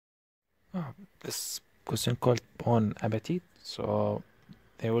This question called on Appétit. So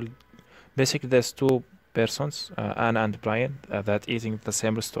they will basically there's two persons, Anna and Brian, that eating the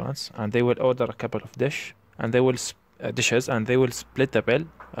same restaurants, and they will order a couple of dishes, and they will split the bill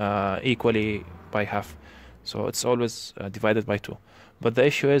equally by half. So it's always divided by two. But the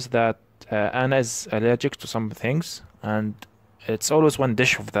issue is that Anna is allergic to some things, and it's always one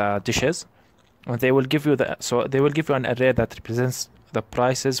dish of the dishes. And they will give you an array that represents the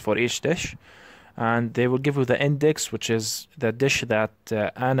prices for each dish, and they will give you the index, which is the dish that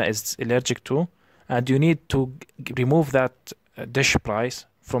Anna is allergic to, and you need to remove that dish price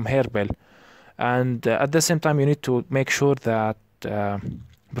from her bill. And at the same time, you need to make sure that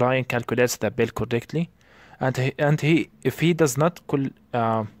Brian calculates the bill correctly, and if he does not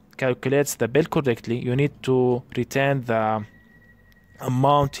calculates the bill correctly, you need to return the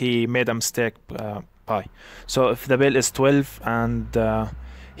amount he made a mistake by. So if the bill is 12 and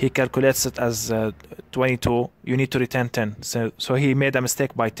he calculates it as 22, you need to return 10. So he made a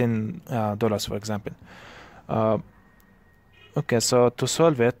mistake by $10, for example. Okay, so to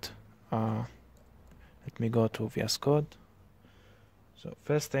solve it, let me go to VS Code. So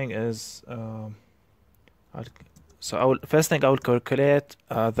first thing is, I will calculate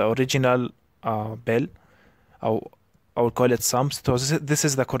the original bill. I will call it sum. So this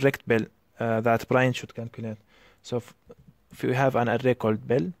is the correct bill that Brian should calculate. So if you have an array called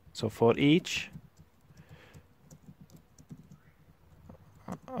bill, so for each,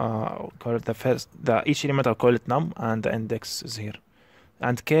 I'll call it each element, I'll call it num, and the index is here.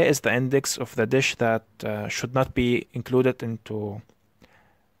 And k is the index of the dish that should not be included into,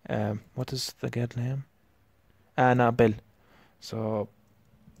 what is the girl name? Anna bill. So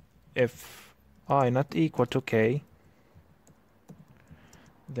if I not equal to k,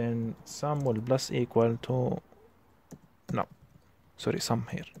 then sum will plus equal to, no, sorry, sum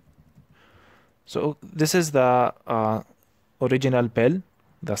here. So this is the original bill.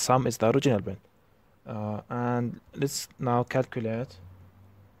 The sum is the original bill. And let's now calculate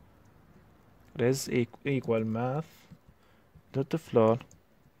res equal math dot to floor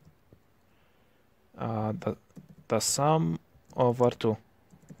the sum over 2.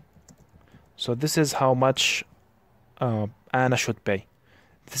 So this is how much Anna should pay.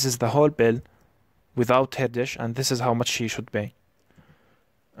 This is the whole bill without her dish, and this is how much she should pay.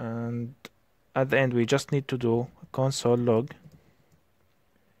 And at the end, we just need to do console log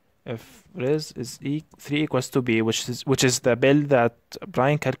if res is 3 equals to b, which is the bill that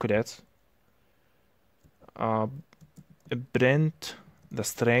Brian calculates. Print the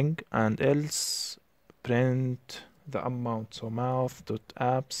string, and else print the amount. So mouth dot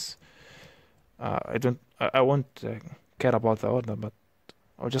apps. I won't care about the order, but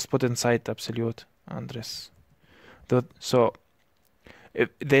I'll just put inside absolute and res. So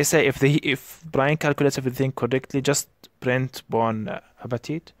if Brian calculates everything correctly, just print bon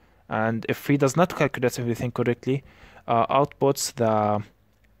appetit, and if he does not calculate everything correctly, outputs the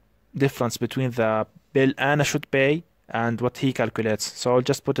difference between the bill Anna should pay and what he calculates. So I'll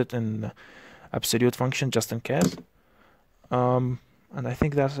just put it in absolute function just in case. And I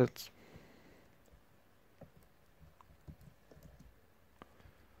think that's it.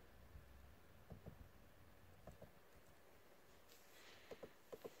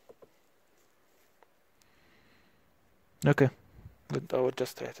 Okay, good. I will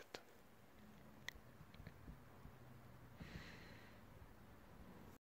just write it.